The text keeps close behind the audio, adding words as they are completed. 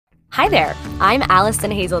Hi there, I'm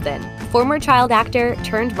Allison Hazelden, former child actor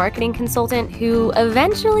turned marketing consultant who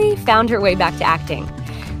eventually found her way back to acting.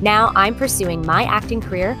 Now I'm pursuing my acting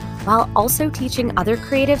career while also teaching other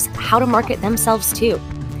creatives how to market themselves too.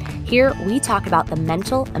 Here we talk about the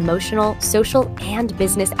mental, emotional, social, and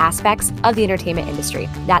business aspects of the entertainment industry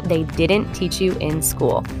that they didn't teach you in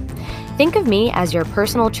school. Think of me as your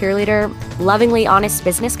personal cheerleader, lovingly honest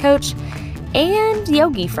business coach, and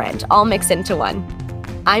yogi friend all mixed into one.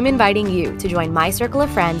 I'm inviting you to join my circle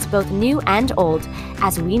of friends, both new and old,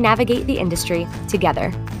 as we navigate the industry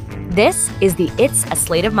together. This is the It's a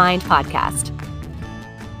Sleight of Mind podcast.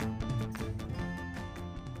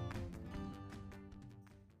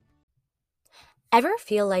 Ever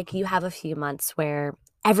feel like you have a few months where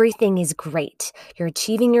everything is great, you're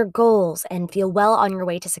achieving your goals and feel well on your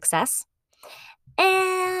way to success?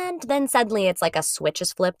 And then suddenly it's like a switch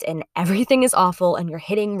is flipped and everything is awful and you're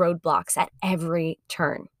hitting roadblocks at every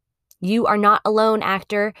turn. You are not alone,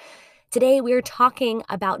 actor. Today, we're talking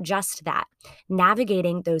about just that,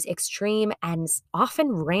 navigating those extreme and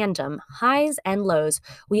often random highs and lows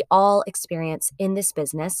we all experience in this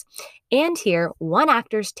business, and hear one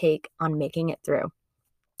actor's take on making it through.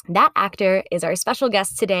 That actor is our special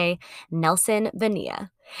guest today, Nelson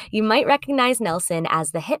Bonilla. You might recognize Nelson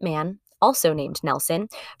as the hitman, also named Nelson,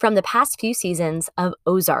 from the past few seasons of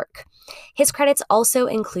Ozark. His credits also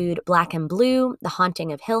include Black and Blue, The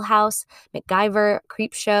Haunting of Hill House, MacGyver,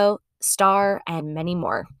 Creepshow, Star, and many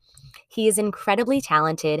more. He is incredibly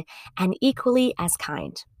talented and equally as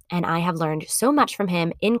kind, and I have learned so much from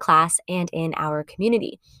him in class and in our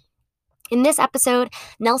community. In this episode,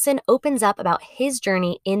 Nelson opens up about his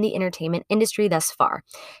journey in the entertainment industry thus far,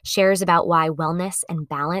 shares about why wellness and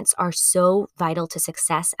balance are so vital to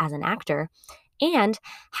success as an actor, and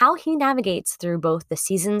how he navigates through both the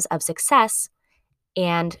seasons of success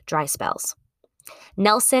and dry spells.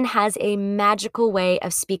 Nelson has a magical way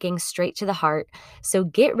of speaking straight to the heart, so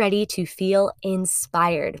get ready to feel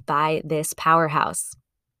inspired by this powerhouse.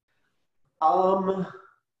 All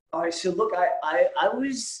right. So look, I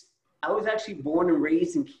was actually born and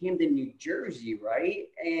raised in Camden, New Jersey, right?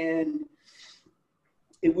 And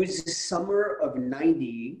it was the summer of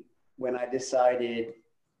 '90 when I decided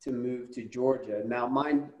to move to Georgia. Now,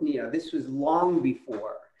 this was long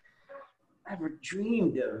before I ever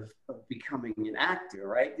dreamed of becoming an actor,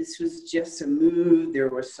 right? This was just a move. There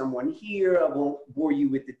was someone here. I won't bore you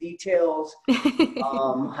with the details.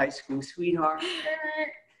 High school sweetheart.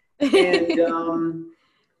 And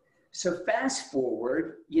so fast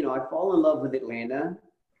forward, I fall in love with Atlanta,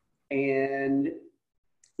 and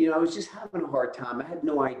I was just having a hard time. I had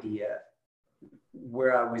no idea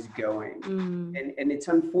where I was going. And it's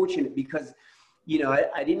unfortunate because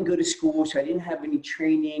I didn't go to school, so I didn't have any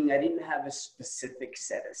training. I didn't have a specific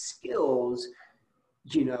set of skills.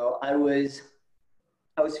 I was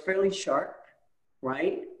fairly sharp,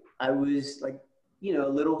 right? I was like,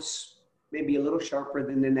 maybe a little sharper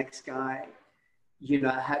than the next guy.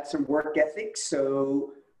 I had some work ethic,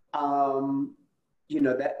 so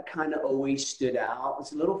that kind of always stood out.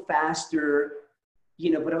 It's a little faster,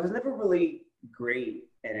 but I was never really great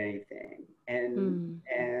at anything. And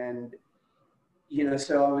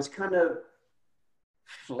so I was kind of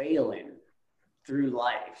flailing through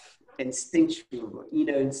life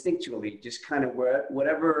instinctually, just kind of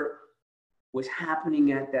whatever was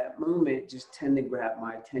happening at that moment just tended to grab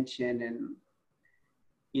my attention. And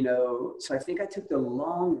so I think I took the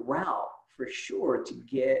long route for sure to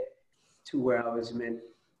get to where I was meant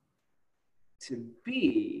to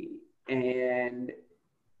be. And,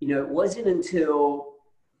 it wasn't until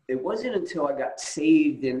I got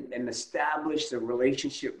saved and established a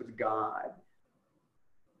relationship with God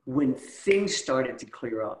when things started to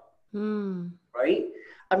clear up, right?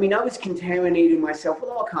 I mean, I was contaminating myself with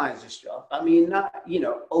all kinds of stuff. I mean, not,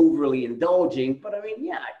 overly indulging, but I mean,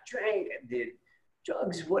 yeah, I drank, I did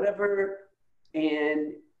drugs, whatever.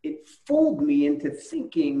 And it fooled me into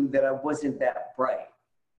thinking that I wasn't that bright,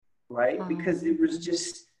 right? Because it was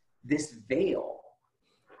just this veil.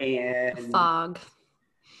 And Fog.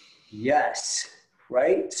 Yes,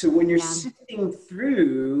 right? So when you're sifting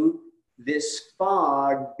through this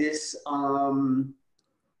fog, this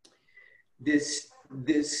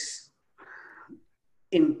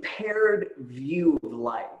impaired view of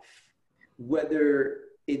life, whether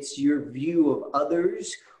it's your view of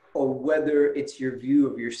others or whether it's your view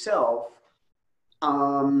of yourself,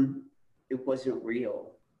 it wasn't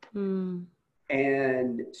real.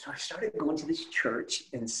 And so I started going to this church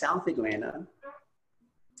in South Atlanta.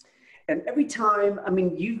 And every time, I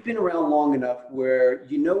mean, you've been around long enough where,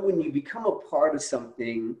 when you become a part of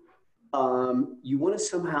something, you want to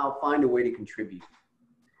somehow find a way to contribute,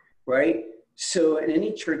 right? So in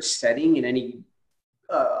any church setting, in any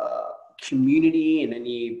community, in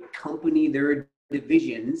any company, there are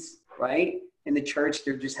divisions, right? In the church,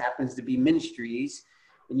 there just happens to be ministries,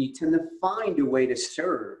 and you tend to find a way to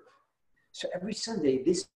serve. So every Sunday,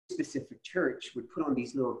 this specific church would put on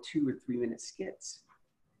these little 2 or 3 minute skits.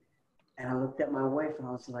 And I looked at my wife and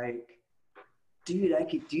I was like, dude, I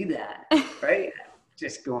could do that, right?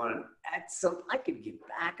 Just going, I could get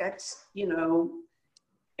back.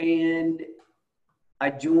 And I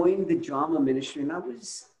joined the drama ministry, and I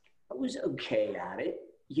was okay at it.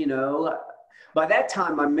 By that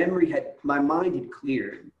time, my mind had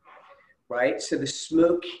cleared, right? So the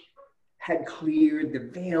smoke had cleared, the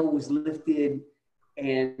veil was lifted,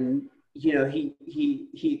 and he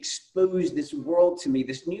exposed this world to me,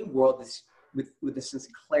 this new world, with a sense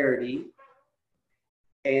of clarity.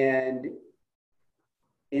 And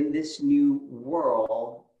in this new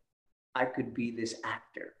world, I could be this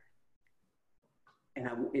actor. And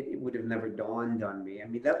it would have never dawned on me. I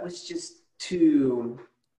mean, that was just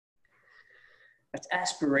that's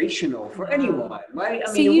aspirational for anyone, right?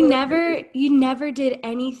 So you never did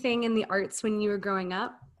anything in the arts when you were growing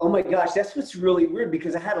up? Oh my gosh, that's what's really weird,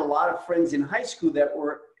 because I had a lot of friends in high school that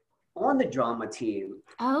were on the drama team.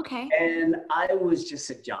 Oh, okay. And I was just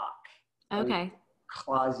a jock. Okay.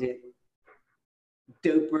 Closet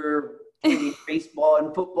doper, playing baseball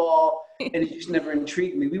and football, and it just never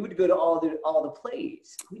intrigued me. We would go to all the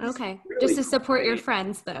plays. Okay. Just to support your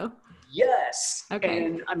friends, though. Yes. Okay.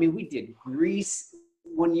 And I mean, we did Grease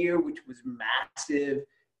one year, which was massive,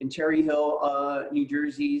 in Cherry Hill, New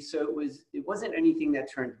Jersey. So it wasn't anything that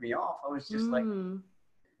turned me off. I was just like, I'm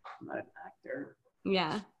not an actor.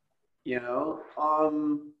 Yeah.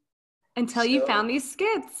 Until you found these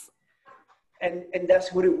skits. And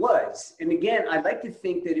that's what it was. And again, I'd like to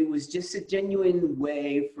think that it was just a genuine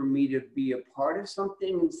way for me to be a part of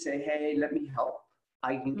something and say, hey, let me help.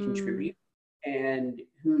 I can contribute. And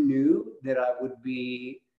who knew that I would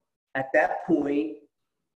be, at that point,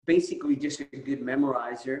 basically just a good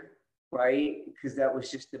memorizer, right? Because that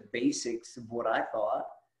was just the basics of what I thought.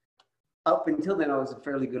 Up until then, I was a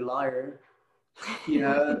fairly good liar,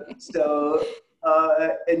 So,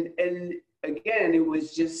 and again, it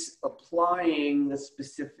was just applying a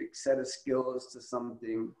specific set of skills to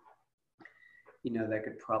something, that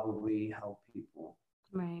could probably help people.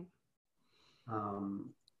 Right.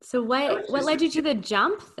 So what led you to the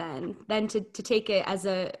jump then to take it as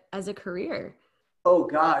a career? Oh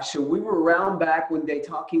gosh, so we were around back one day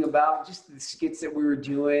talking about just the skits that we were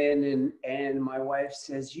doing, and my wife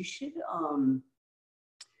says, you should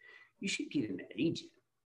get an agent.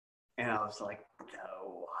 And I was like,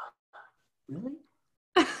 no. Really?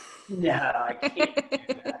 No, I can't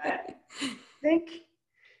do that.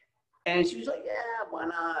 And she was like, yeah, why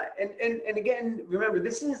not? And again, remember,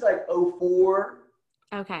 this is like 2004.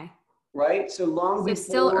 Okay. Right? So before.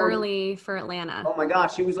 Still early for Atlanta. Oh my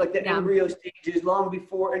gosh, it was like the embryo stages, long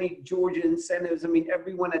before any Georgia incentives. I mean,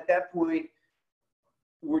 everyone at that point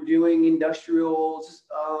were doing industrials,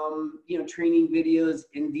 training videos,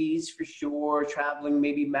 indies for sure, traveling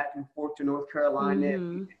maybe back and forth to North Carolina.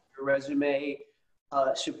 Your resume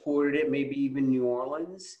supported it, maybe even New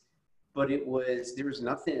Orleans, but there was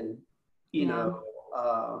nothing,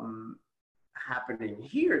 happening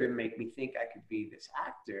here to make me think I could be this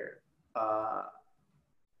actor.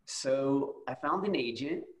 So I found an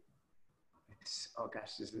agent. Oh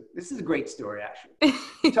gosh, this is a great story, actually.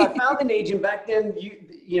 So I found an agent. Back then,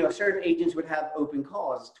 certain agents would have open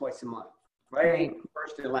calls twice a month, right?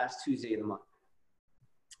 First and last Tuesday of the month.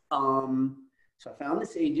 So I found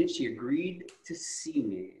this agent. She agreed to see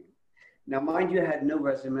me. Now, mind you, I had no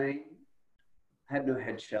resume, had no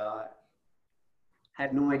headshot,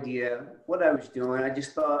 had no idea what I was doing. I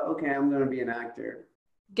just thought, okay, I'm going to be an actor.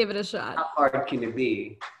 Give it a shot. How hard can it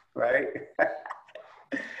be, right?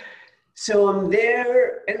 So I'm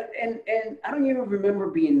there, and I don't even remember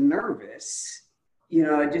being nervous.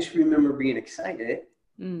 I just remember being excited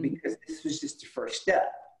because this was just the first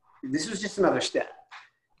step. This was just another step.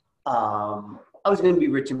 I was going to be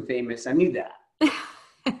rich and famous. I knew that,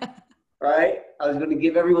 right? I was going to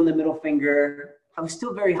give everyone the middle finger. I was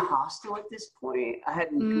still very hostile at this point. I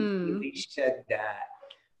hadn't completely shed that.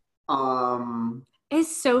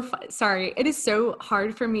 It's so sorry. It is so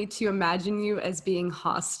hard for me to imagine you as being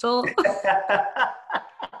hostile,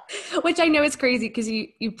 which I know is crazy because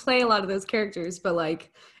you play a lot of those characters, but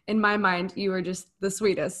like in my mind, you were just the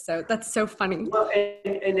sweetest. So that's so funny. Well,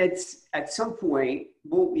 and it's at some point,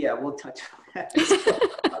 we'll touch on that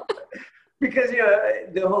because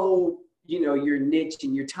the whole your niche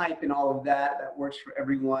and your type and all of that works for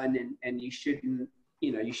everyone, and you shouldn't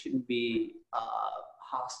be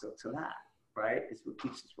hostile to that, right? It's what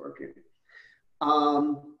keeps us working.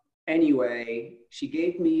 Anyway, she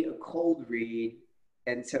gave me a cold read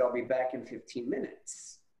and said, I'll be back in 15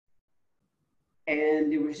 minutes.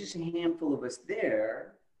 And there was just a handful of us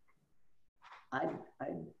there.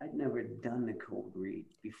 I'd never done a cold read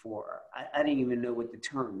before. I didn't even know what the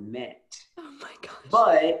term meant. Oh my gosh.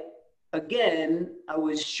 But again, I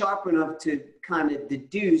was sharp enough to kind of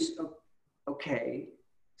deduce, okay,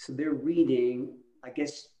 so they're reading, I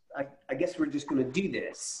guess we're just going to do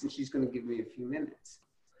this. And she's going to give me a few minutes.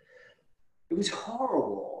 It was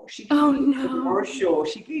horrible. She gave me a commercial.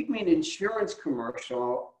 She gave me an insurance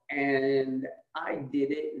commercial, and I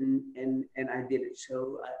did it, and I did it.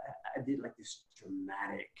 So I did like this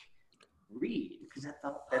dramatic read because I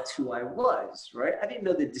thought that's who I was, right? I didn't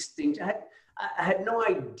know the distinction. I had no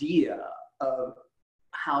idea of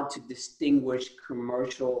how to distinguish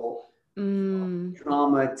commercial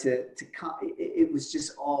drama it was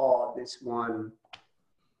just all this one.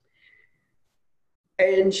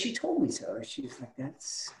 And she told me so. She was like,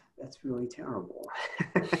 that's really terrible.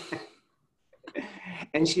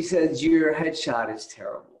 And she says, your headshot is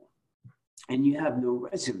terrible and you have no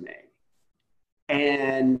resume.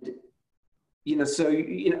 And, so,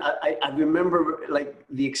 I remember like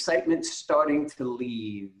the excitement starting to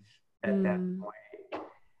leave at that point.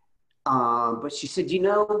 But she said,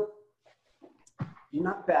 you're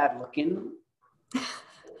not bad looking.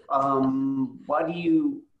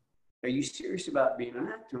 Are you serious about being an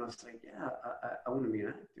actor? And I was like, yeah, I want to be an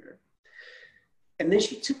actor. And then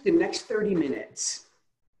she took the next 30 minutes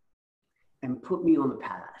and put me on the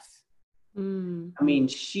path. I mean,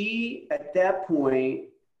 she, at that point,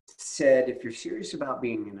 said, if you're serious about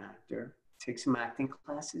being an actor, take some acting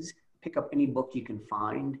classes, pick up any book you can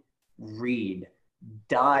find, read,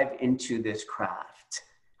 dive into this craft.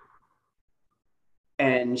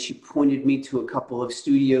 And she pointed me to a couple of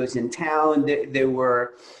studios in town. There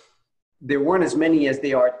weren't as many as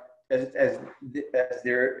they are as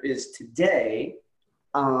there is today.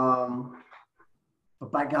 But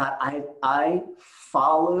by God, I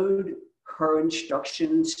followed her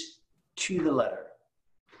instructions to the letter.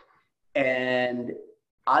 And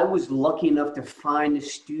I was lucky enough to find a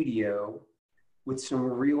studio with some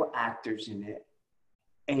real actors in it.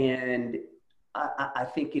 And I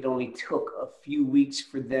think it only took a few weeks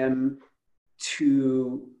for them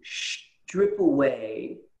to strip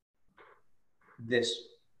away this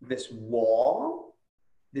wall,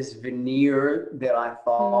 this veneer that I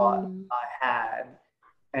thought I had,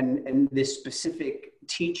 and this specific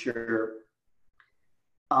teacher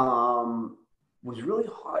was really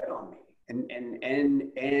hard on me,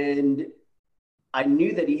 and I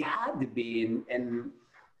knew that he had to be, and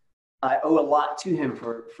I owe a lot to him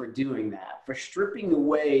for doing that, for stripping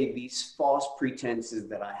away these false pretenses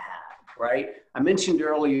that I had. Right? I mentioned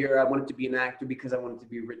earlier, I wanted to be an actor because I wanted to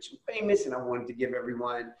be rich and famous, and I wanted to give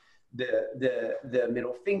everyone the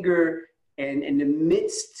middle finger. And in the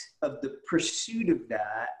midst of the pursuit of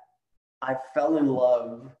that, I fell in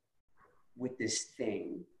love with this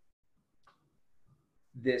thing,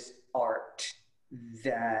 this art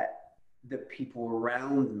that the people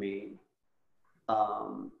around me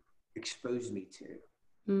exposed me to.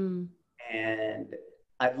 And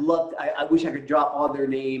I wish I could drop all their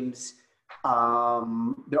names.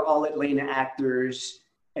 They're all Atlanta actors,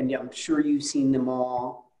 and yeah, I'm sure you've seen them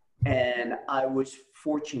all. And I was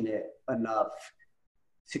fortunate enough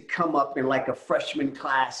to come up in like a freshman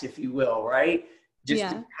class, if you will, right? Just to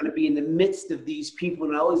kind of be in the midst of these people.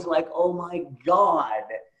 And I was like, oh my God,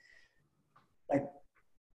 like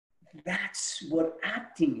that's what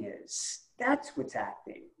acting is. That's what's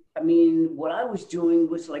acting. I mean, what I was doing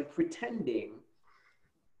was like pretending.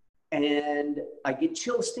 And I get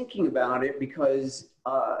chills thinking about it because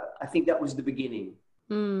I think that was the beginning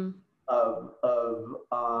of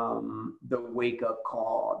the wake-up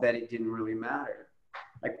call, that it didn't really matter.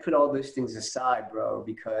 Like, put all those things aside, bro,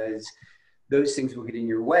 because those things will get in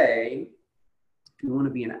your way. If you want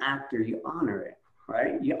to be an actor, you honor it,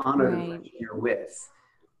 right? You honor the person you're with,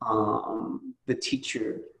 the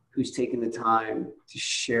teacher who's taken the time to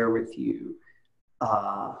share with you.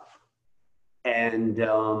 And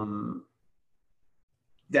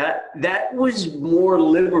that was more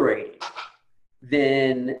liberating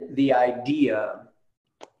than the idea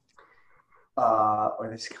or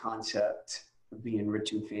this concept of being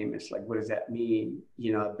rich and famous. Like, what does that mean?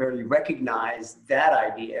 You know, I barely recognized that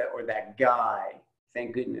idea or that guy,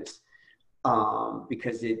 thank goodness,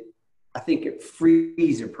 because I think it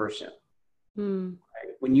frees a person.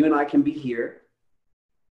 Right? When you and I can be here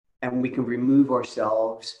and we can remove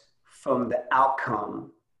ourselves from the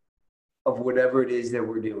outcome of whatever it is that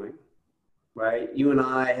we're doing. right? You and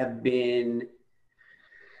I have been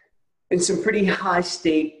in some pretty high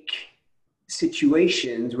stake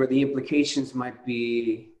situations where the implications might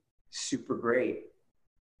be super great.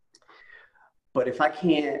 But if I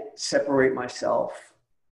can't separate myself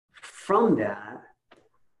from that,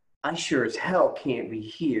 I sure as hell can't be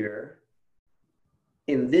here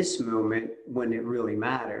in this moment when it really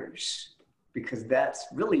matters, because that's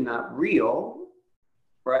really not real,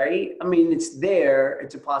 right? I mean, it's there,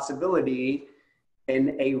 it's a possibility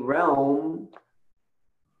in a realm,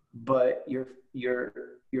 but your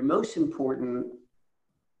most important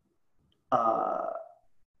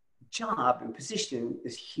job and position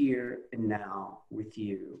is here and now with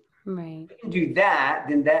you. Right. If you can do that,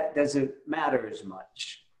 then that doesn't matter as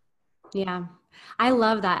much. Yeah. I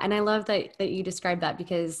love that. And I love that you described that,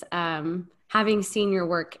 because having seen your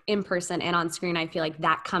work in person and on screen, I feel like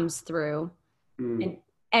that comes through and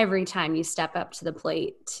every time you step up to the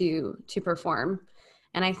plate to perform.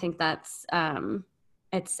 And I think that's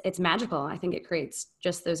it's magical. I think it creates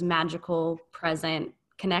just those magical present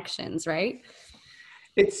connections, right?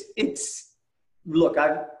 It's look,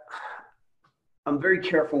 I'm very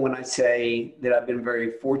careful when I say that I've been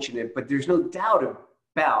very fortunate, but there's no doubt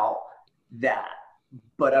about that.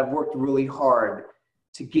 But I've worked really hard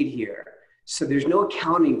to get here. So there's no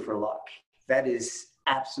accounting for luck. That is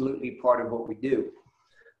absolutely part of what we do.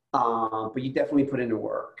 But you definitely put in the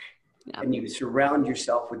work, and you surround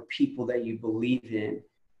yourself with people that you believe in.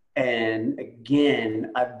 And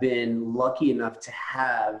again, I've been lucky enough to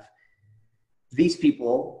have these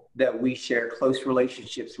people that we share close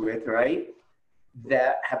relationships with, right?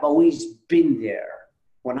 That have always been there.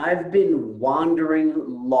 When I've been wandering,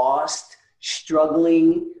 lost,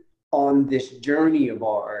 struggling on this journey of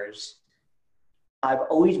ours, I've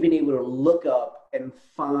always been able to look up and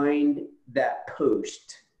find that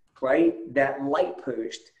post, right? That light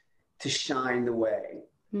post to shine the way.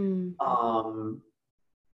 Oh,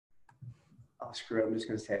 screw it, I'm just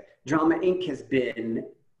going to say it. Drama Inc. has been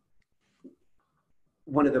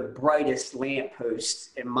one of the brightest lampposts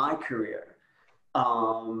in my career.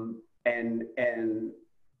 And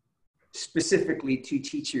specifically two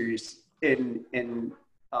teachers in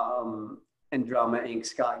Drama Inc.,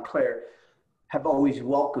 Scott and Claire, have always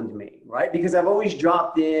welcomed me, right? Because I've always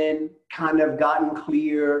dropped in, kind of gotten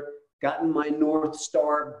clear, gotten my North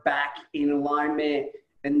Star back in alignment,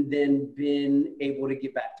 and then been able to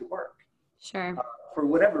get back to work. Sure. For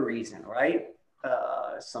whatever reason, right?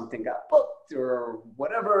 Something got booked or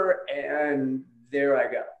whatever, and there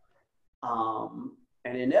I go.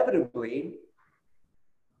 And inevitably,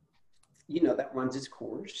 that runs its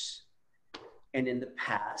course. And in the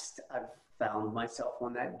past, I've found myself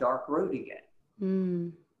on that dark road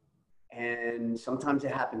again. And sometimes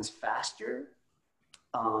it happens faster.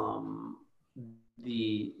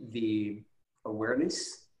 The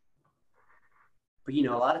awareness. But,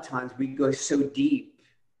 a lot of times we go so deep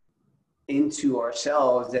into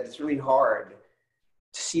ourselves that it's really hard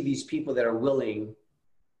to see these people that are willing,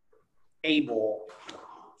 able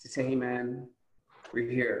to say, hey, man, we're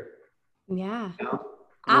here. Yeah.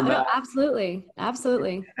 Absolutely.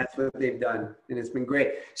 Absolutely. That's what they've done. And it's been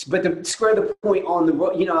great. But to square the point on the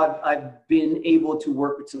road, I've been able to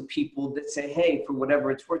work with some people that say, hey, for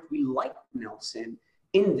whatever it's worth, we like Nelson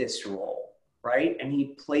in this role, right? And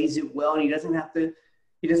he plays it well, and he doesn't have to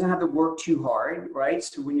work too hard, right?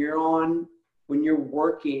 So when you're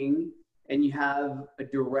working and you have a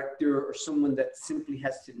director or someone that simply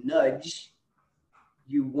has to nudge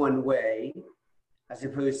you one way, as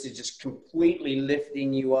opposed to just completely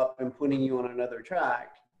lifting you up and putting you on another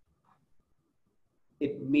track,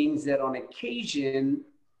 it means that on occasion,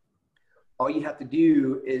 all you have to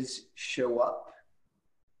do is show up,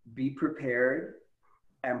 be prepared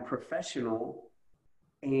and professional.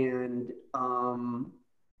 And,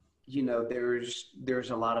 there's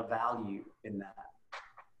a lot of value in that.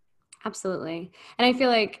 Absolutely. And I feel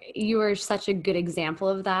like you are such a good example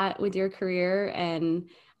of that with your career and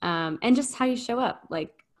just how you show up.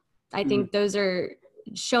 Like, I think those are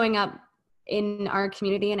showing up in our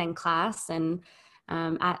community and in class and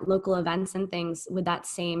at local events and things with that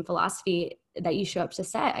same philosophy that you show up to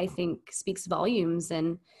set, I think speaks volumes.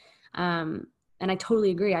 And I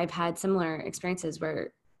totally agree. I've had similar experiences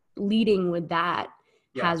where leading with that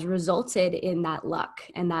has resulted in that luck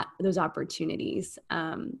and those opportunities.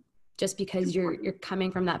 Just because you're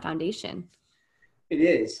coming from that foundation. It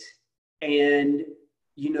is. And,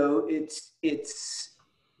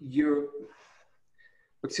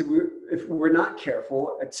 if we're not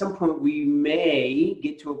careful, at some point we may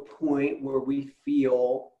get to a point where we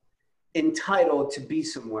feel entitled to be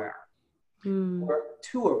somewhere or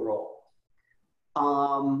to a role.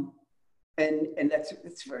 And and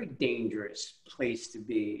it's a very dangerous place to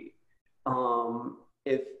be.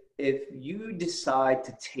 If you decide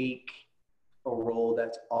to take a role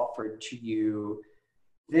that's offered to you,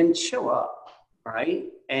 then show up, right?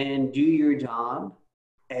 And do your job.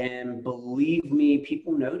 And believe me,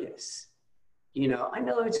 people notice. You know, I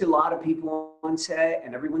know there's a lot of people on set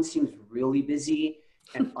and everyone seems really busy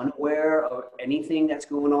and unaware of anything that's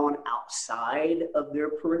going on outside of their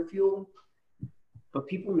peripheral, but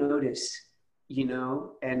people notice, you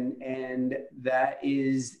know, and that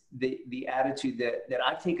is the attitude that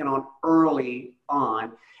I've taken on early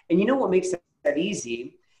on. And you know what makes that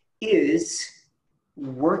easy is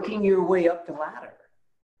working your way up the ladder,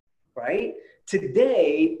 right?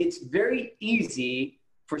 Today, it's very easy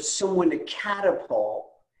for someone to catapult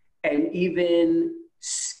and even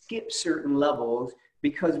skip certain levels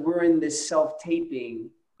because we're in this self-taping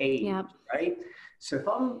age, Yep. right? So if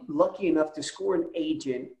I'm lucky enough to score an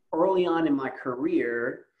agent early on in my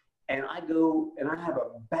career, and I go and I have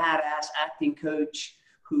a badass acting coach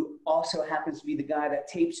who also happens to be the guy that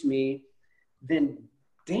tapes me, then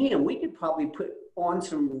damn, we could probably put on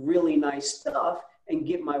some really nice stuff and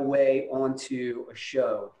get my way onto a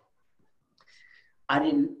show.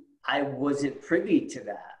 I wasn't privy to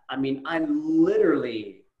that. I mean, I'm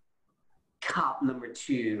literally cop number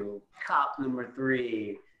 2, cop number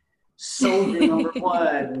 3, soldier number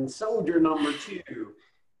 1, soldier number 2.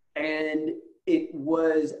 And it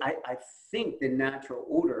was, I think, the natural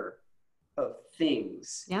order of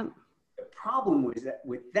things. Yep. The problem was that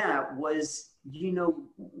with that was, you know,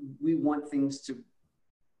 we want things to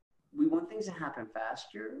happen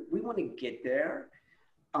faster. We want to get there.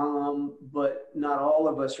 But not all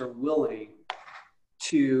of us are willing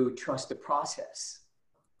to trust the process.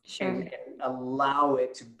 Sure. And allow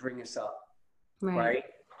it to bring us up. Right.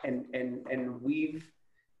 And we've,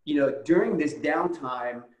 you know, during this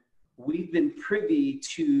downtime, we've been privy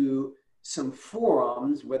to some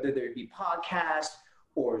forums, whether there be podcasts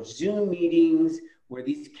or Zoom meetings, where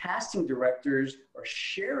these casting directors are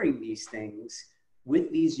sharing these things with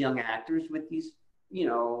these young actors, with these, you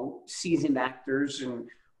know, seasoned actors and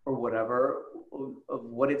or whatever, of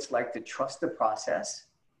what it's like to trust the process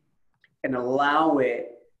and allow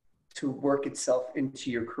it to work itself into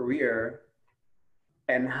your career,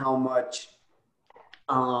 and how much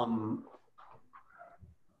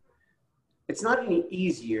it's not any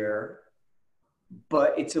easier,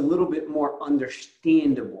 but it's a little bit more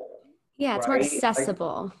understandable. Yeah, it's more right?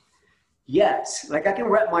 accessible. Like, yes, like I can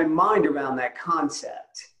wrap my mind around that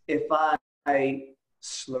concept if I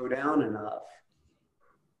slow down enough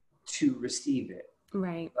to receive it.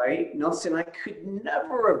 Right. Right? Nelson, I could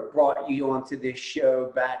never have brought you onto this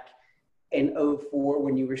show back in '04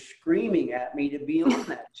 when you were screaming at me to be on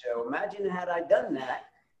that show. Imagine had I done that,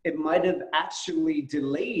 it might have actually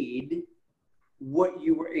delayed what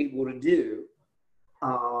you were able to do.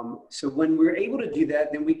 So when we're able to do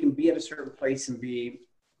that, then we can be at a certain place and be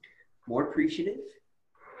more appreciative,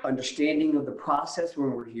 understanding of the process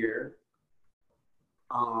when we're here,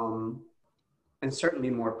 and certainly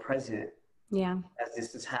more present. Yeah. As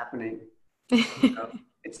this is happening. You know,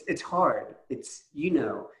 it's hard. It's, you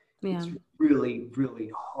know, Yeah. it's really,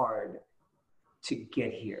 really hard to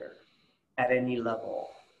get here at any level.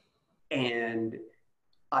 And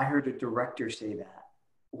I heard a director say that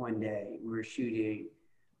one day. We were shooting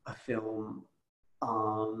a film,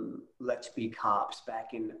 Let's Be Cops,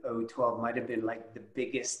 back in 2012. Might have been like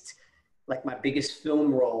my biggest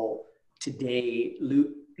film role today.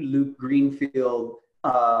 Luke Greenfield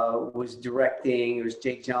was directing. It was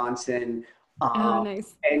Jake Johnson. Oh,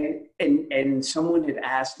 nice. And someone had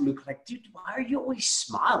asked Luke, like, dude, why are you always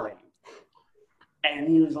smiling? And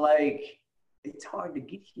he was like, it's hard to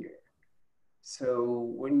get here.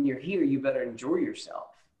 So when you're here, you better enjoy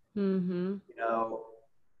yourself. Mm-hmm. You know,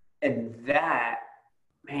 and that,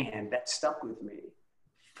 man, that stuck with me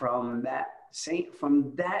from that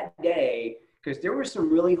day, because there were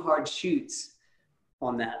some really hard shoots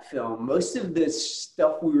on that film. Most of the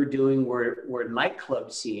stuff we were doing were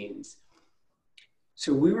nightclub scenes.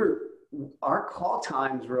 So our call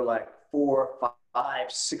times were like 4,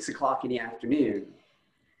 5, 6 o'clock in the afternoon.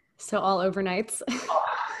 So all overnights.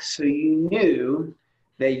 So you knew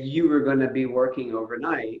that you were going to be working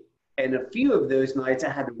overnight. And a few of those nights I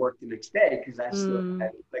had to work the next day because I still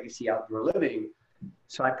had Legacy Outdoor Living.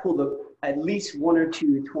 So I pulled up at least 1 or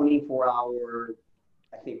 2 24-hour,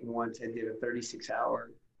 I think once I did a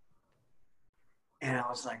 36-hour. And I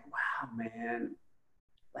was like, wow, man,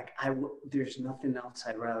 like there's nothing else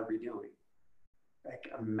I'd rather be doing.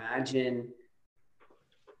 Like imagine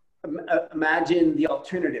the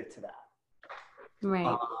alternative to that.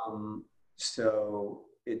 Right. So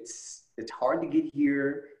it's It's hard to get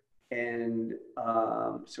here. And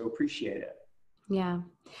so appreciate it. Yeah.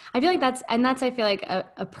 I feel like that's I feel like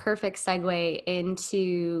a perfect segue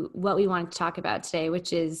into what we want to talk about today,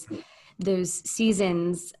 which is those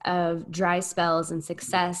seasons of dry spells and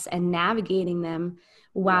success and navigating them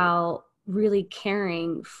while really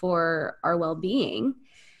caring for our well-being.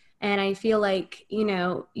 And I feel like, you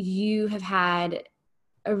know, you have had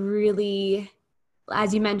a really,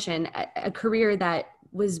 as you mentioned, a career that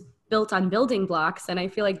was built on building blocks. And I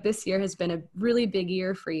feel like this year has been a really big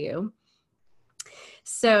year for you.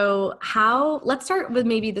 So let's start with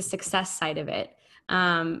maybe the success side of it.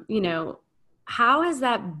 You know, how has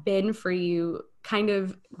that been for you, kind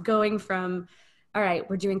of going from, all right,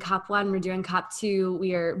 we're doing COP 1, we're doing COP 2,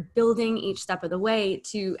 we are building each step of the way,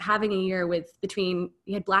 to having a year you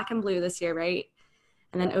had Black and Blue this year, right?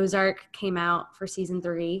 And then Ozark came out for season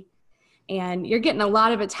 3, and you're getting a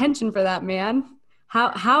lot of attention for that, man.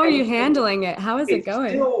 How are you handling it? How is it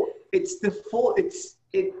going?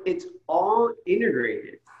 It's all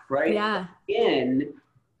integrated, right? Yeah. Again,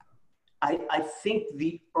 I think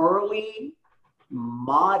the early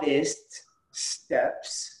modest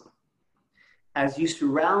steps as you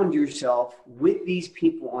surround yourself with these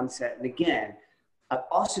people on set. And again, I've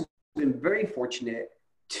also been very fortunate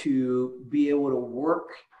to be able to work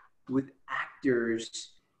with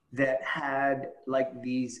actors that had like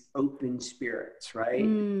these open spirits, right? I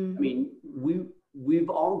mean, we've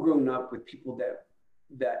all grown up with people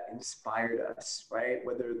that inspired us, right?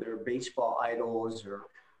 Whether they're baseball idols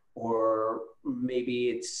or maybe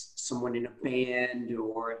it's someone in a band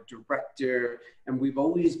or a director, and we've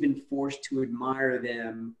always been forced to admire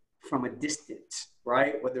them from a distance,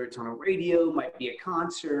 right? Whether it's on a radio, might be a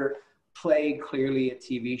concert, play, clearly a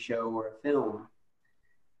TV show or a film.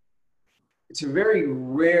 It's a very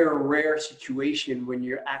rare situation when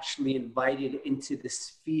you're actually invited into the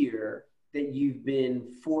sphere that you've been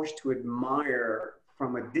forced to admire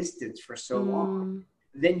from a distance for so long.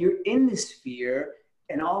 Then you're in the sphere,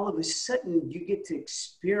 and all of a sudden you get to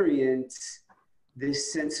experience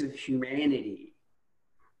this sense of humanity.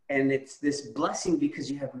 And it's this blessing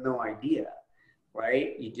because you have no idea,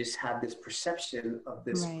 right? You just have this perception of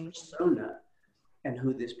this persona and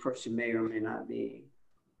who this person may or may not be.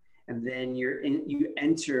 And then you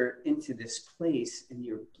enter into this place and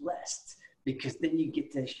you're blessed because then you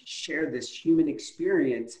get to share this human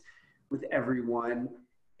experience with everyone.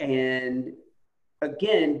 And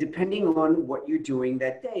again, depending on what you're doing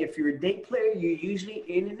that day, if you're a day player, you're usually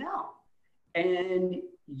in and out and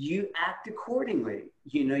you act accordingly.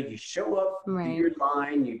 You know, you show up, do your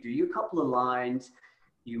line, you do your couple of lines,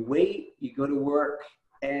 you wait, you go to work,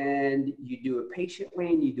 and you do it patiently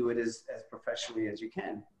and you do it as professionally as you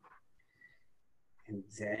can. And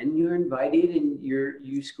then you're invited and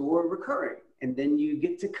you score recurring, and then you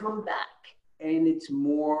get to come back, and it's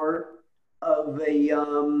more of a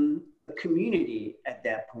community at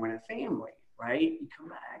that point, a family, right? You come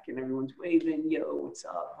back and everyone's waving, yo, what's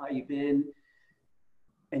up? How you been?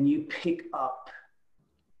 And you pick up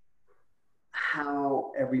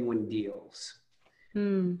how everyone deals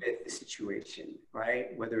with the situation,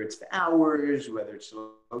 right? Whether it's the hours, whether it's the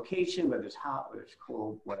location, whether it's hot, whether it's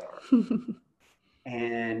cold, whatever.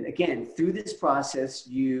 And again, through this process,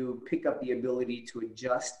 you pick up the ability to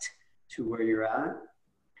adjust to where you're at.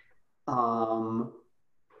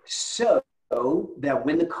 So that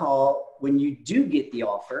when you do get the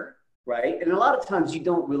offer, right? And a lot of times you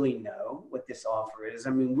don't really know what this offer is.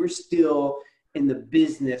 I mean, we're still in the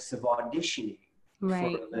business of auditioning for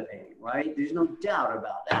a living, right? There's no doubt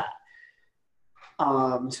about that.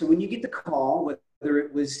 So when you get the call, whether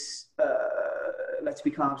it was Let's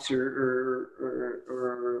Be Cops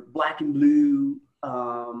or Black and Blue,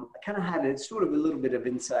 I kind of had a little bit of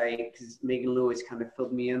insight because Megan Lewis kind of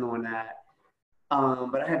filled me in on that.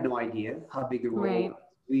 But I had no idea how big the role was.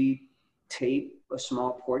 We tape a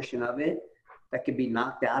small portion of it that could be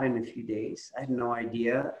knocked out in a few days. I had no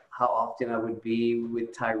idea how often I would be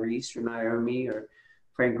with Tyrese or Naomi or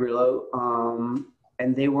Frank Grillo.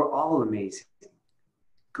 And they were all amazing,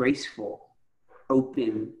 graceful,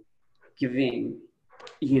 open, giving,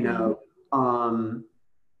 you know.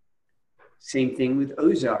 Same thing with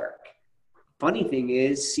Ozark. Funny thing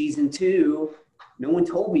is, season 2, no one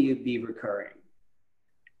told me it'd be recurring.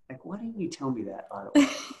 Like, why didn't you tell me that, by the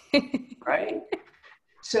way? Right?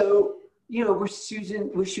 So, you know, we're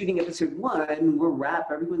shooting episode 1, we're wrap,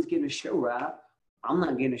 everyone's getting a show wrap. I'm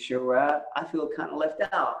not getting a show wrap. I feel kind of left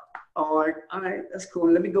out. I'm like, all right, that's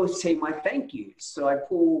cool. Let me go say my thank yous. So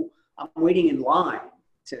I'm waiting in line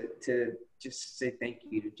to just say thank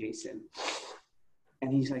you to Jason.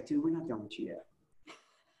 And he's like, dude, we're not done with you yet.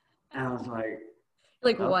 And I was like,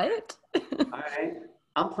 Like, Okay, what? all right.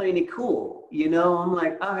 I'm playing it cool. You know, I'm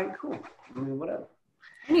like, all right, cool. I mean, whatever.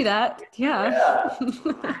 I knew that. Yeah. Yeah.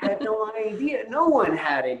 I had no idea. No one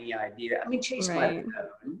had any idea. I mean, Chase might Right. have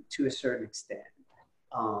known to a certain extent.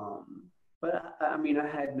 Um, but I mean, I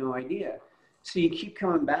had no idea. So you keep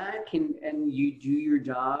coming back and you do your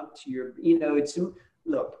job to your, you know, it's,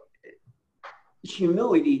 look,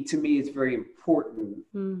 humility to me is very important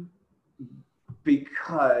Mm.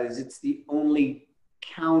 because it's the only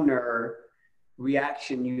counter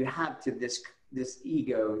reaction you have to this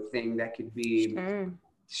ego thing that could be Sure.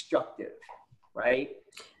 destructive, right?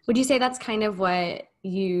 Would you say that's kind of what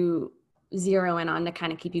you zero in on to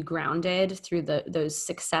kind of keep you grounded through those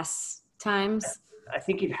success times? I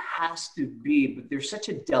think it has to be, but there's such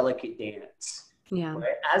a delicate dance, Yeah.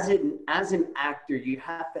 right? As an actor, you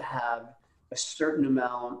have to have a certain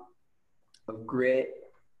amount of grit,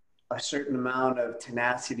 a certain amount of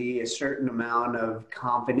tenacity, a certain amount of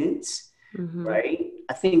confidence, Mm-hmm. right?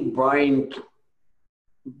 I think Bryan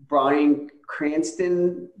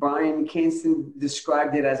Cranston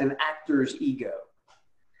described it as an actor's ego.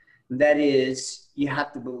 That is, you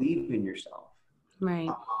have to believe in yourself. Right.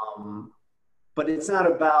 Um, but it's not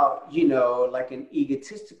about, you know, like an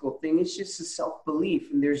egotistical thing. It's just a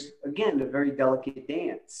self-belief. And there's, again, a very delicate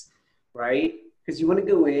dance, right? Because you want to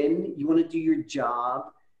go in, you want to do your job,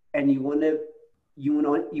 and you want to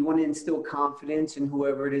instill confidence in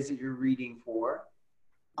whoever it is that you're reading for,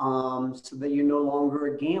 so that you're no longer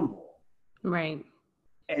a gamble. Right.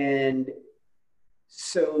 And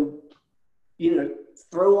so, you know,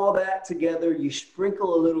 throw all that together, you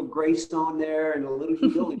sprinkle a little grace on there and a little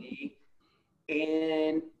humility,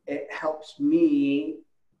 and it helps me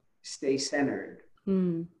stay centered.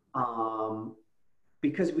 Mm. Um,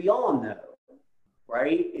 because we all know,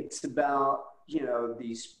 right? It's about, you know,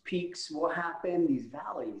 these peaks will happen, these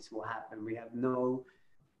valleys will happen. We have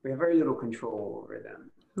very little control over them.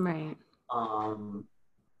 Right. Um,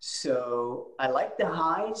 so I like the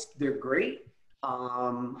highs, they're great.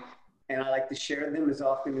 Um, and I like to share them as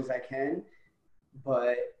often as I can,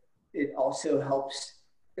 but it also helps,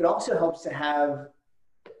 it also helps to have,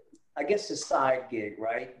 I guess, a side gig,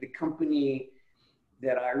 right? The company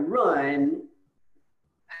that I run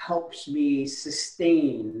helps me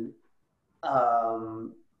sustain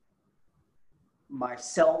um,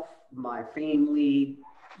 myself, my family,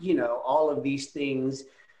 you know, all of these things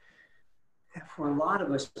that for a lot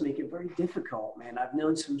of us make it very difficult, man. I've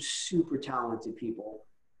known some super talented people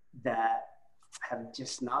that have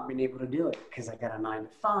just not been able to do it because I got a 9 to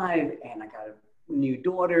 5 and I got a new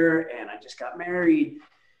daughter and I just got married.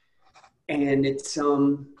 And it's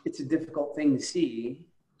a difficult thing to see.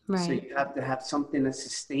 So Right. you have to have something that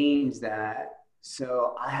sustains that.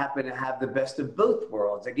 So I happen to have the best of both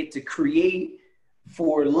worlds. I get to create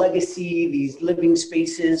for legacy, these living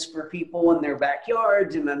spaces for people in their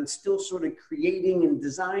backyards, and I'm still sort of creating and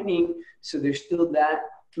designing. So there's still that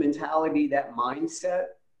mentality, that mindset.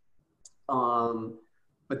 Um,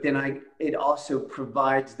 but then it also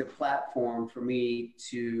provides the platform for me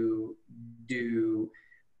to do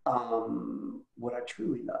what I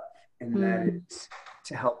truly love, and that Mm. is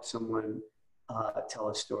to help someone tell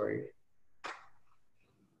a story.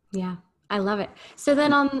 Yeah, I love it. So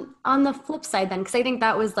then on the flip side then, because I think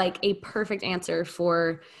that was like a perfect answer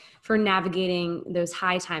for navigating those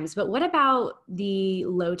high times. But what about the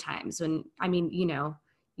low times when I mean,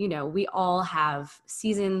 we all have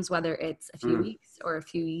seasons, whether it's a few Mm. weeks or a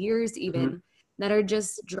few years Mhm. even, that are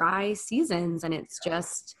just dry seasons and it's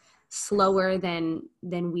just slower than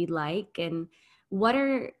we'd like. And what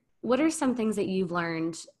are what are some things that you've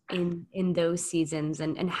learned in those seasons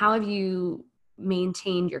and how have you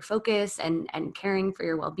maintain your focus and caring for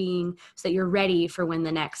your well-being so that you're ready for when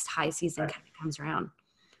the next high season kind of comes around?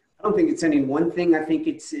 I don't think it's any one thing. I think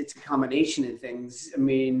it's a combination of things. I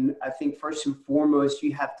mean, I think first and foremost,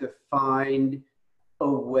 you have to find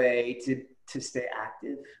a way to stay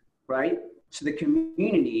active, right? So the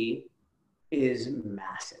community is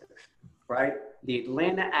massive, right? The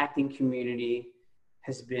Atlanta acting community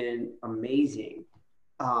has been amazing.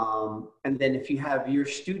 And then if you have your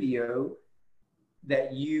studio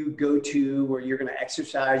that you go to where you're going to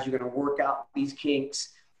exercise, you're going to work out these kinks,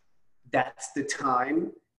 that's the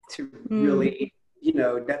time to Mm, really, you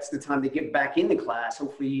know, that's the time to get back into class.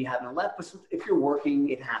 Hopefully you haven't left, but if you're working,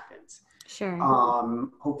 it happens. sure.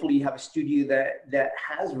 Hopefully you have a studio that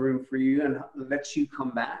has room for you and lets you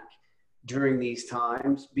come back during these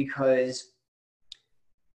times, because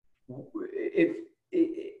if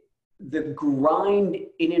the grind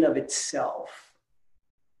in and of itself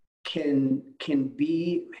can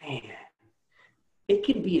be, man, it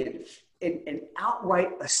can be an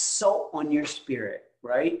outright assault on your spirit.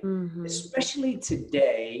 right? Mm-hmm. Especially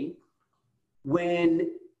today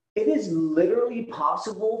when it is literally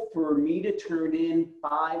possible for me to turn in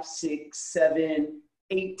 5, 6, 7,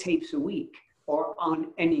 8 tapes a week or on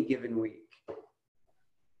any given week.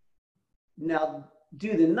 Now,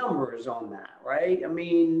 do the numbers on that, right? I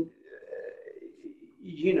mean,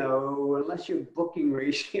 unless your booking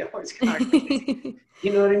ratio is kind of crazy,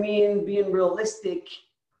 you know what I mean? Being realistic,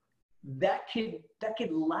 that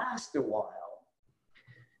could last a while.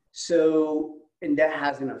 So, and that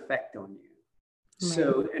has an effect on you.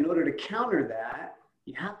 So in order to counter that,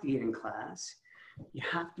 you have to get in class. You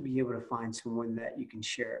have to be able to find someone that you can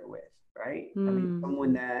share it with, right? I mean,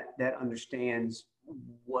 someone that understands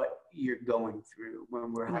what you're going through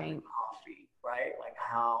when we're having coffee, right? Like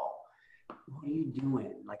what are you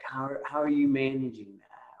doing? Like how are you managing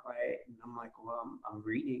that, right? And I'm like, well, I'm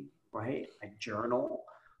reading, right? I journal.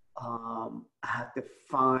 I have to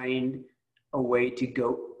find a way to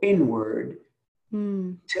go inward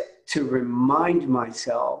to remind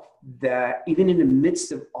myself that even in the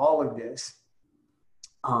midst of all of this,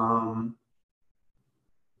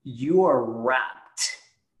 you are wrapped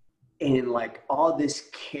in like all this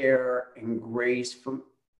care and grace from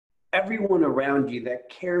everyone around you that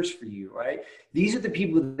cares for you, right? These are the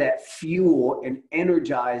people that fuel and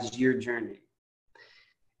energize your journey.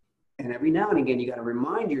 And every now and again, you got to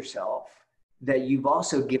remind yourself that you've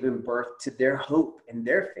also given birth to their hope and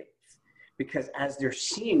their faith. Because as they're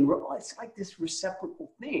seeing, it's like this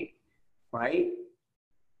reciprocal thing, right?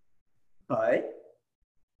 But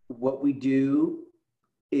what we do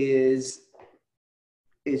is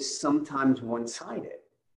sometimes one-sided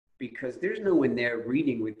because there's no one there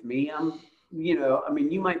reading with me.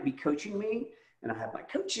 You might be coaching me and I have my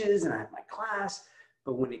coaches and I have my class,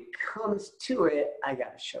 but when it comes to it, I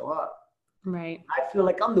got to show up. Right. I feel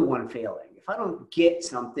like I'm the one failing. If I don't get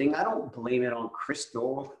something, I don't blame it on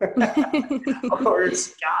Crystal or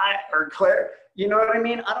Scott or Claire. You know what I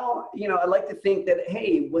mean? I like to think that,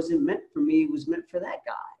 hey, it wasn't meant for me. It was meant for that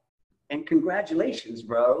guy. And congratulations,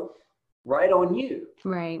 bro. Right on you.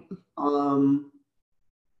 Right.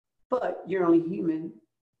 But you're only human.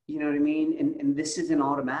 You know what I mean? And this isn't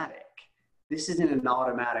automatic. This isn't an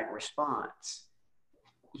automatic response.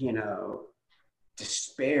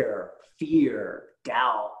 Despair, fear,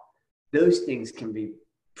 doubt, those things can be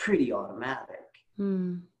pretty automatic.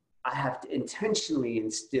 I have to intentionally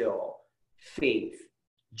instill faith,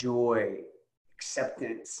 joy,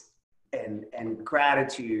 acceptance, and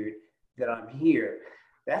gratitude that I'm here.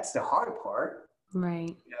 That's the hard part.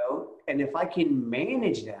 Right. And if I can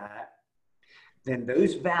manage that, then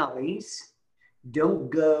those valleys don't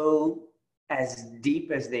go as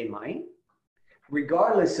deep as they might,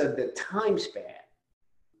 regardless of the time span.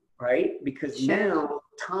 Right? Because now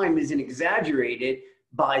time isn't exaggerated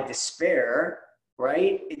by despair,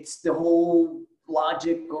 right? It's the whole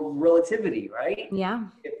logic of relativity, right? Yeah.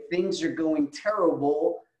 If things are going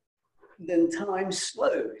terrible, then time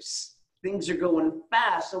slows. Things are going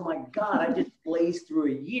fast. Oh my God, I just blazed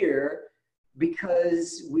through a year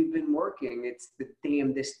because we've been working. It's the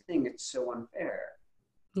damnedest thing. It's so unfair.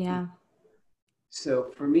 Yeah.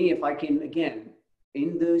 So for me, if I can, again,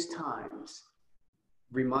 in those times,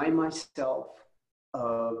 remind myself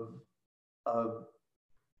of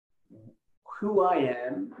who I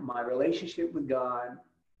am, my relationship with God,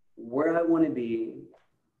 where I want to be,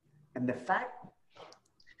 and the fact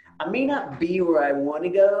I may not be where I want to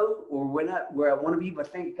go or where I want to be,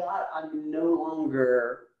 but thank God I'm no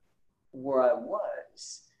longer where I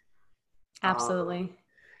was. Absolutely.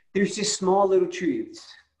 There's just small little truths,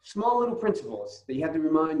 small little principles that you have to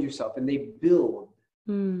remind yourself, and they build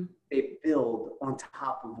on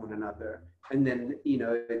top of one another. And then,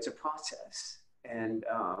 it's a process. And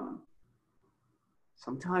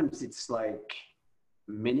sometimes it's like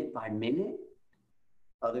minute by minute.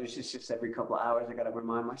 Others, it's just every couple of hours, I got to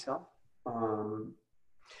remind myself.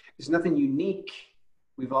 There's nothing unique.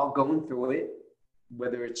 We've all gone through it,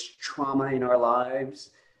 whether it's trauma in our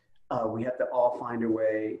lives. We have to all find a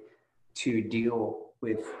way to deal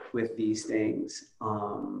with these things.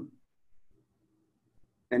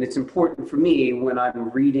 And it's important for me when I'm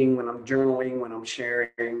reading, when I'm journaling, when I'm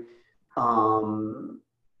sharing,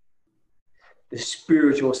 the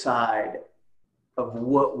spiritual side of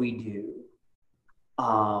what we do,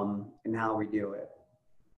 and how we do it.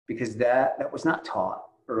 Because that was not taught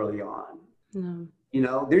early on.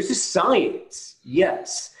 No. There's a science.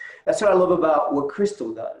 Yes. That's what I love about what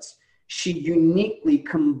Crystal does. She uniquely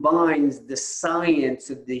combines the science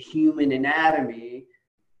of the human anatomy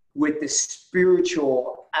with the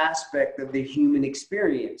spiritual aspect of the human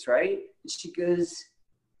experience, right? And she goes,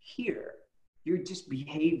 here, you're just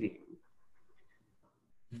behaving.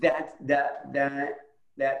 that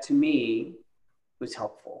to me was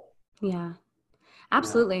helpful. Yeah, You know?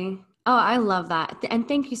 absolutely. Oh, I love that. And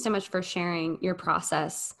thank you so much for sharing your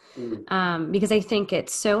process. Mm. Because I think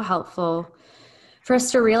it's so helpful for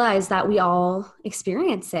us to realize that we all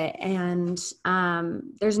experience it. And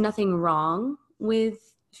there's nothing wrong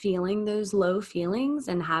with feeling those low feelings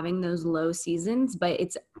and having those low seasons, but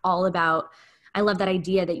it's all about, I love that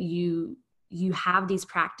idea that you have these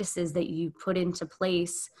practices that you put into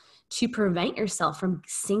place to prevent yourself from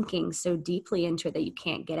sinking so deeply into it that you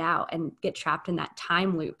can't get out and get trapped in that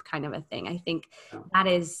time loop kind of a thing. I think that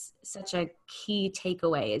is such a key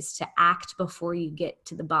takeaway, is to act before you get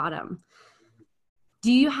to the bottom.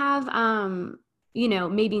 Do you have,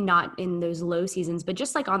 maybe not in those low seasons, but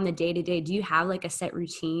just like on the day to day, do you have like a set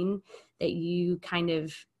routine that you kind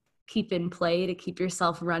of keep in play to keep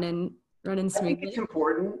yourself running I think it's smoothly?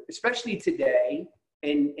 important, especially today.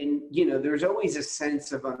 And there's always a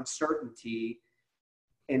sense of uncertainty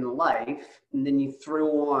in life, and then you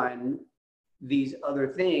throw on these other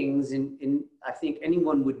things, and I think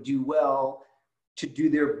anyone would do well to do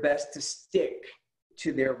their best to stick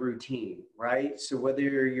to their routine, right? So whether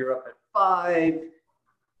you're up at 5,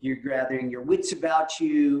 you're gathering your wits about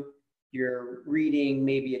you, you're reading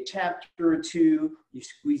maybe a chapter or two, you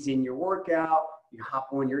squeeze in your workout, you hop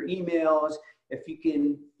on your emails. If you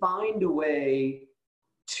can find a way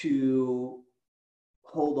to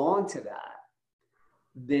hold on to that,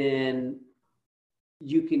 then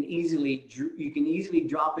you can easily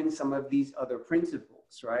drop in some of these other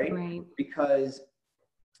principles, right? Right. Because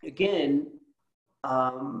again,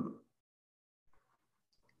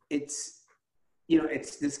 it's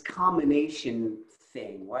it's this combination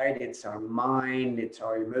thing, right? It's our mind, it's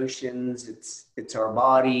our emotions, it's our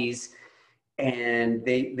bodies, and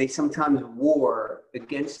they sometimes war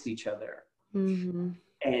against each other. Mm-hmm.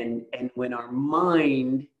 And when our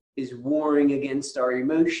mind is warring against our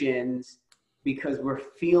emotions because we're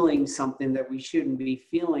feeling something that we shouldn't be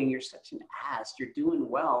feeling, you're such an ass, you're doing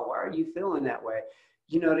well, why are you feeling that way?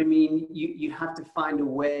 You know what I mean? You have to find a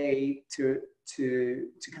way to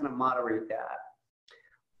kind of moderate that.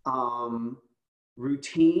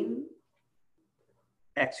 Routine,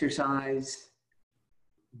 exercise,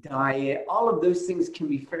 diet, all of those things can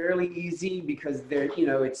be fairly easy because they're,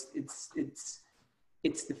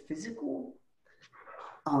 it's the physical,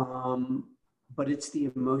 but it's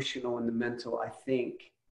the emotional and the mental, I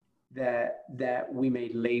think, that we may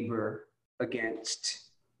labor against,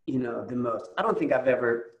 the most. I don't think I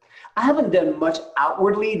haven't done much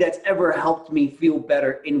outwardly that's ever helped me feel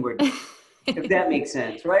better inwardly. If that makes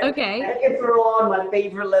sense, right? Okay. I can throw on my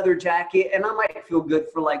favorite leather jacket and I might feel good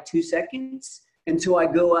for like 2 seconds until I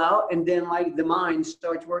go out, and then like the mind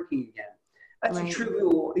starts working again. That's Right.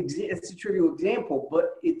 it's a trivial example,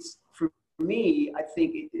 but it's, for me, I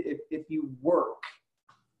think if you work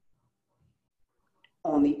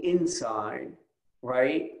on the inside,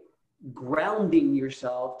 right, grounding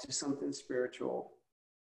yourself to something spiritual,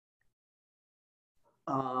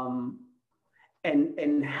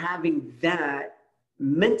 and having that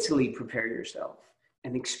mentally prepare yourself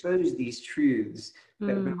and expose these truths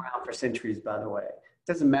that have been around for centuries, by the way. It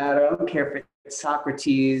doesn't matter. I don't care if it's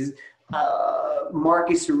Socrates,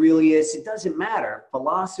 Marcus Aurelius, it doesn't matter.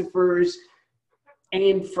 Philosophers,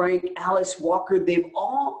 Anne Frank, Alice Walker, they've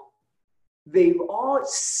all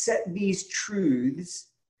set these truths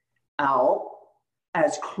out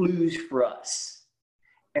as clues for us.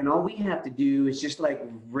 And all we have to do is just like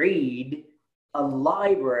raid a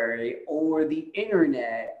library or the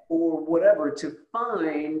internet or whatever to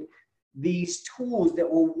find these tools that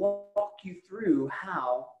will walk you through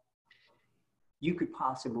how you could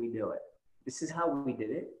possibly do it. This is how we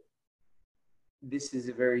did it. This is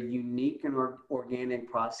a very unique and organic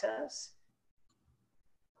process,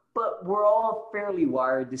 but we're all fairly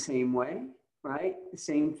wired the same way, right? The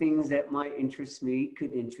same things that might interest me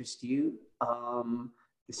could interest you.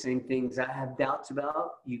 The same things I have doubts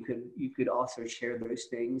about, you could also share those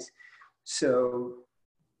things. So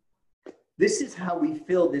this is how we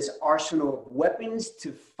fill this arsenal of weapons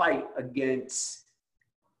to fight against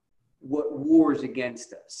what wars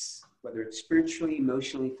against us, whether it's spiritually,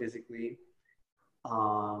 emotionally, physically.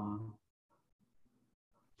 And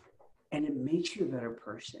it makes you a better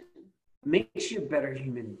person. It makes you a better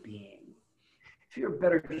human being. If you're a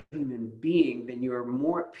better human being, then you're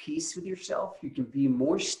more at peace with yourself. You can be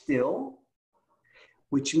more still,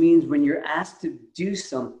 which means when you're asked to do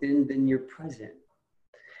something, then you're present.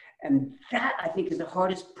 And that, I think, is the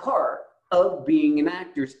hardest part of being an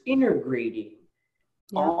actor, is integrating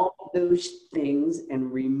all those things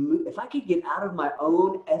and remove. If I could get out of my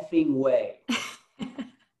own effing way,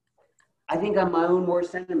 I think I'm my own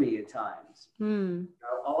worst enemy at times. Hmm.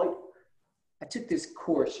 I took this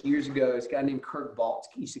course years ago. This guy named Kirk Baltz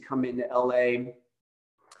used to come into LA.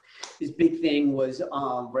 His big thing was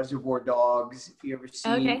Reservoir Dogs. If you ever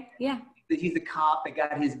seen, Okay. Yeah. he's the cop that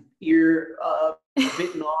got his ear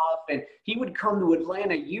bitten off, and he would come to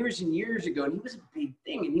Atlanta years and years ago, and he was a big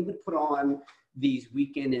thing, and he would put on these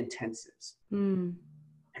weekend intensives. Hmm.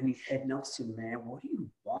 And he said, Nelson, man, what do you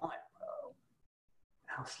want, bro?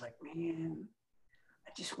 And I was like, man,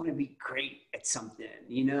 I just want to be great at something.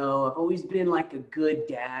 You know, I've always been like a good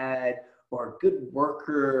dad or a good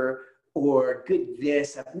worker or good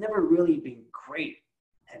this. I've never really been great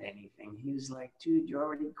at anything. He was like, dude, you're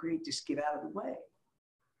already great. Just get out of the way.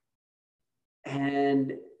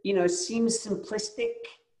 And, you know, it seems simplistic,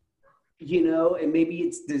 you know, and maybe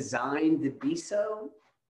it's designed to be so.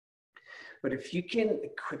 But if you can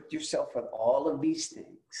equip yourself with all of these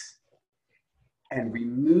things and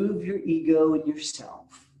remove your ego and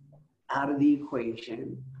yourself out of the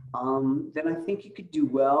equation, then I think you could do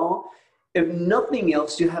well. If nothing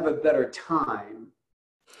else, you have a better time,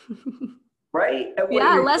 right?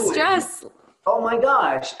 Yeah, less stress. Oh my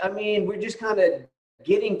gosh. I mean, we're just kind of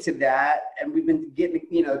getting to that, and we've been getting,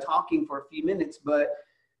 you know, talking for a few minutes, but,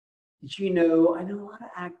 you know, I know a lot of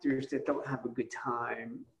actors that don't have a good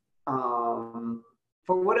time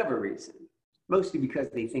for whatever reason, mostly because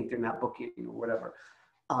they think they're not booking or whatever.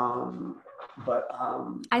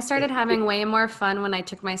 I started having way more fun when I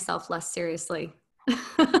took myself less seriously.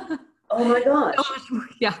 Oh my gosh. So much more.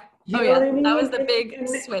 Yeah. You oh know yeah. what I mean? That was the big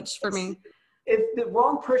switch for me. If the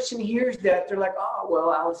wrong person hears that, they're like, oh,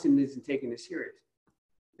 well, Allison isn't taking this serious.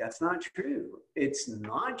 That's not true. It's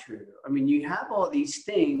not true. I mean, you have all these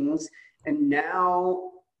things, and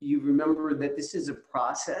now you remember that this is a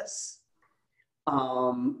process.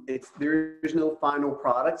 There's no final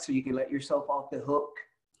product, so you can let yourself off the hook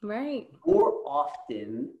Right. more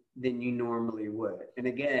often than you normally would. And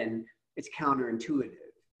again, it's counterintuitive.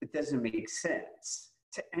 It doesn't make sense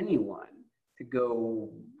to anyone to go,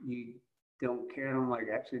 you don't care. And I'm like,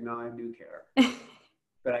 actually, no, I do care.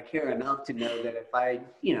 But I care enough to know that if I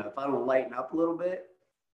don't lighten up a little bit,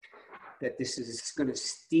 that this is going to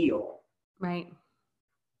steal Right.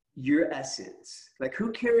 your essence. Like,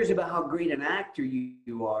 who cares about how great an actor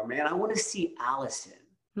you are, man? I want to see Allison.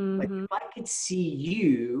 Mm-hmm. Like, if I could see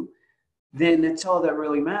you, then that's all that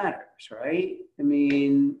really matters, right? I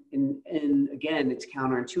mean, and again, it's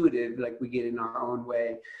counterintuitive, like we get in our own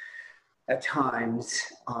way at times.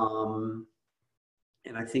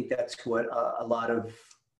 And I think that's what a lot of,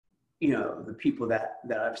 you know, the people that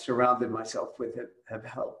I've surrounded myself with have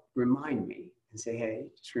helped remind me and say, hey,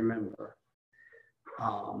 just remember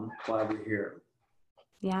while we're here.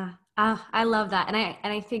 Yeah. I love that.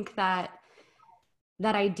 And I think that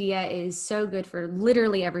idea is so good for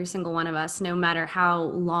literally every single one of us, no matter how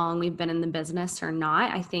long we've been in the business or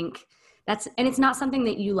not. I think and it's not something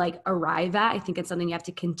that you like arrive at. I think it's something you have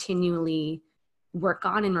to continually work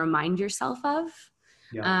on and remind yourself of.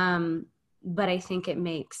 Yeah. But I think it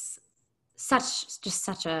makes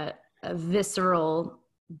such a visceral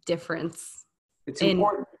difference It's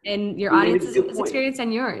important. in your audience's experience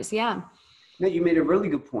and yours. Yeah. No, you made a really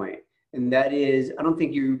good point. And that is, I don't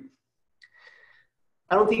think you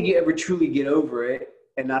ever truly get over it.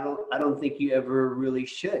 And I don't think you ever really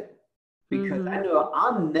should. Because I know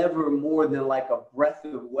I'm never more than like a breath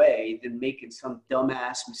away than making some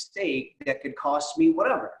dumbass mistake that could cost me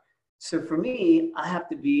whatever. So for me, I have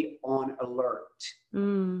to be on alert.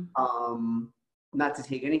 Not to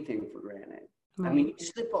take anything for granted. Right. I mean, you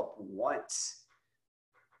slip up once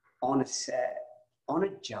on a set, on a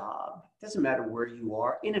job, doesn't matter where you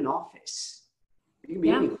are, in an office. You can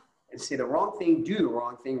be anywhere and say the wrong thing, do the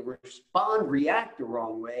wrong thing, react the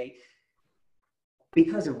wrong way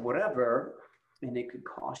because of whatever, and it could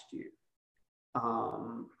cost you.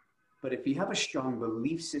 But if you have a strong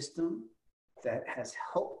belief system that has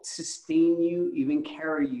helped sustain you, even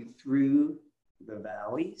carry you through the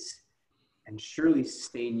valleys, and surely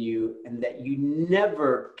sustain you, and that you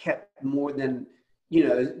never kept more than, you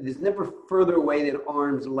know, there's never further away than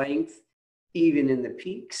arm's length, even in the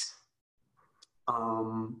peaks,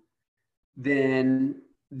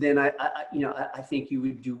 then I think you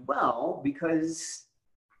would do well, because,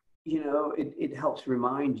 you know, it helps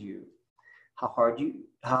remind you how hard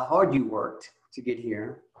you worked to get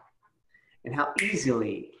here, and how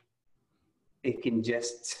easily it can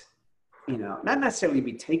just, you know, not necessarily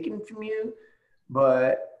be taken from you,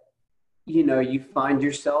 but, you know, you find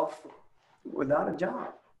yourself without a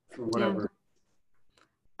job for whatever.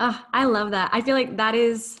 Yeah. I love that. I feel like that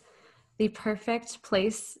is the perfect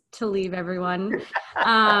place to leave everyone.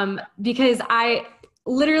 Because I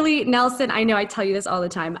literally, Nelson, I know I tell you this all the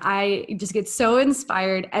time. I just get so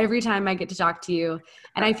inspired every time I get to talk to you.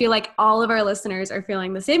 And I feel like all of our listeners are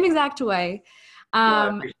feeling the same exact way. I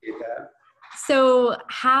appreciate that. So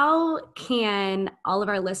how can all of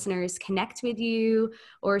our listeners connect with you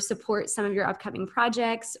or support some of your upcoming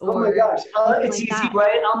projects? Oh my gosh, it's easy,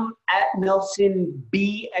 right? I'm at Nelson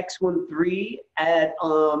BX13 at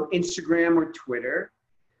Instagram or Twitter.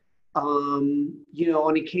 On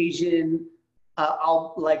occasion,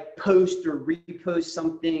 I'll like post or repost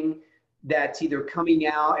something that's either coming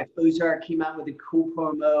out. If Ozark came out with a cool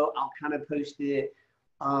promo, I'll kind of post it.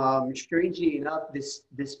 Strangely enough,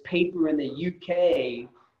 this paper in the UK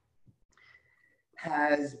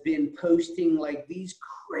has been posting like these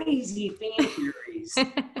crazy fan theories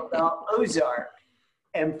about Ozark.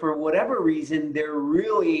 And for whatever reason, they're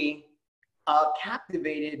really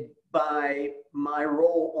captivated by my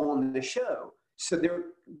role on the show. So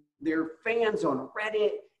they're fans on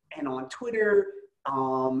Reddit and on Twitter,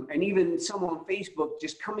 and even some on Facebook,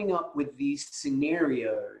 just coming up with these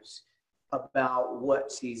scenarios about what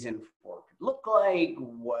season 4 could look like,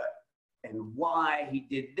 what and why he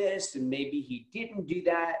did this, and maybe he didn't do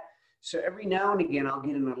that. So every now and again, I'll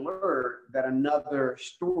get an alert that another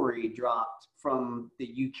story dropped from the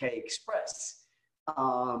UK Express.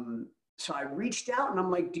 So I reached out and I'm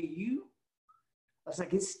like, I was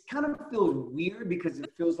like, it kind of feels weird because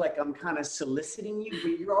it feels like I'm kind of soliciting you,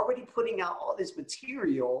 but you're already putting out all this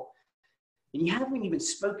material and you haven't even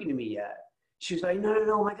spoken to me yet. She was like, no,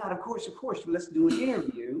 oh my God, of course, let's do an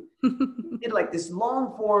interview. Did like this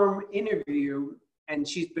long form interview, and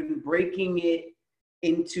she's been breaking it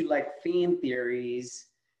into like fan theories.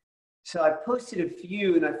 So I posted a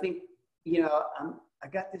few, and I think, I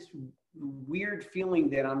got this weird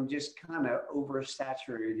feeling that I'm just kind of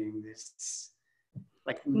oversaturating this,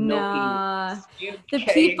 like nah.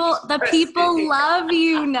 The people love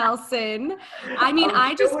you, Nelson. I mean,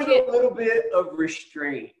 I just get a little bit of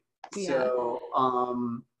restraint. Yeah. So,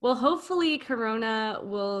 well, hopefully Corona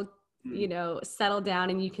will, settle down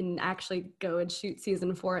and you can actually go and shoot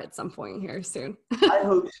season 4 at some point here soon. I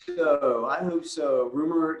hope so.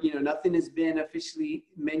 Rumor, nothing has been officially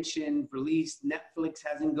mentioned, released. Netflix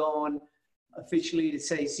hasn't gone officially to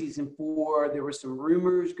say season 4. There were some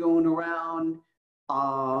rumors going around.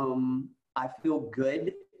 I feel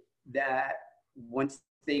good that once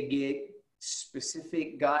they get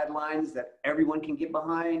specific guidelines that everyone can get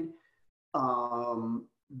behind,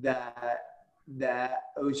 that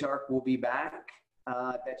Ozark will be back.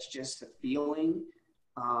 That's just a feeling,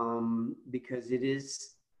 because it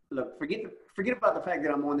is. Look, forget about the fact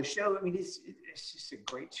that I'm on the show. I mean, it's just a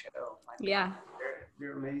great show. Yeah,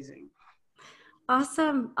 they're amazing.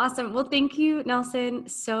 Awesome. Well, thank you, Nelson,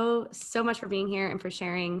 so much for being here and for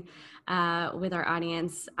sharing with our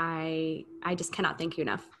audience. I just cannot thank you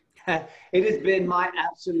enough. It has been my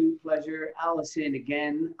absolute pleasure, Allison.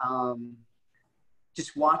 Again,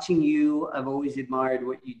 just watching you, I've always admired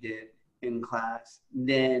what you did in class.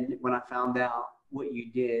 Then when I found out what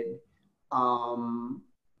you did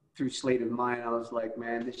through Slate of Mind, I was like,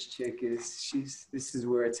 man, this chick this is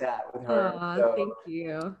where it's at with her. So thank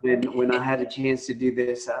you. When I had a chance to do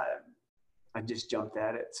this, I just jumped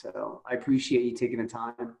at it. So I appreciate you taking the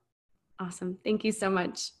time. Awesome. Thank you so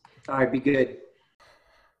much. All right, be good.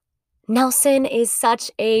 Nelson is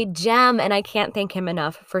such a gem, and I can't thank him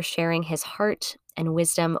enough for sharing his heart and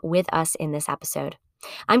wisdom with us in this episode.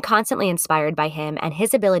 I'm constantly inspired by him and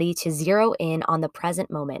his ability to zero in on the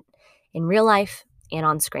present moment in real life and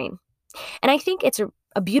on screen. And I think it's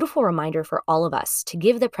a beautiful reminder for all of us to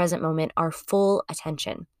give the present moment our full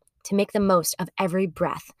attention, to make the most of every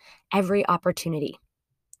breath, every opportunity.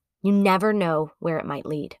 You never know where it might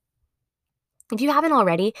lead. If you haven't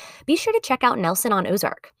already, be sure to check out Nelson on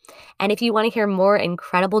Ozark. And if you want to hear more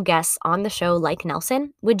incredible guests on the show like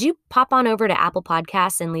Nelson, would you pop on over to Apple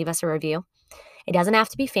Podcasts and leave us a review? It doesn't have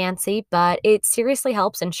to be fancy, but it seriously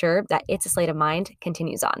helps ensure that It's a Slate of Mind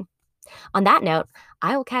continues on. On that note,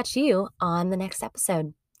 I will catch you on the next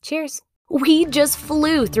episode. Cheers. We just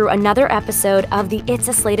flew through another episode of the It's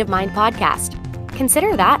a Slate of Mind podcast.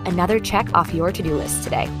 Consider that another check off your to-do list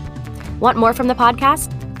today. Want more from the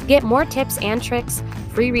podcast? Get more tips and tricks,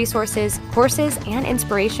 free resources, courses, and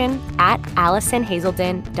inspiration at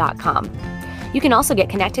AllisonHazelden.com. You can also get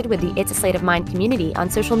connected with the It's a Slate of Mind community on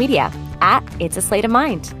social media at It's a Slate of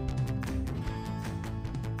Mind.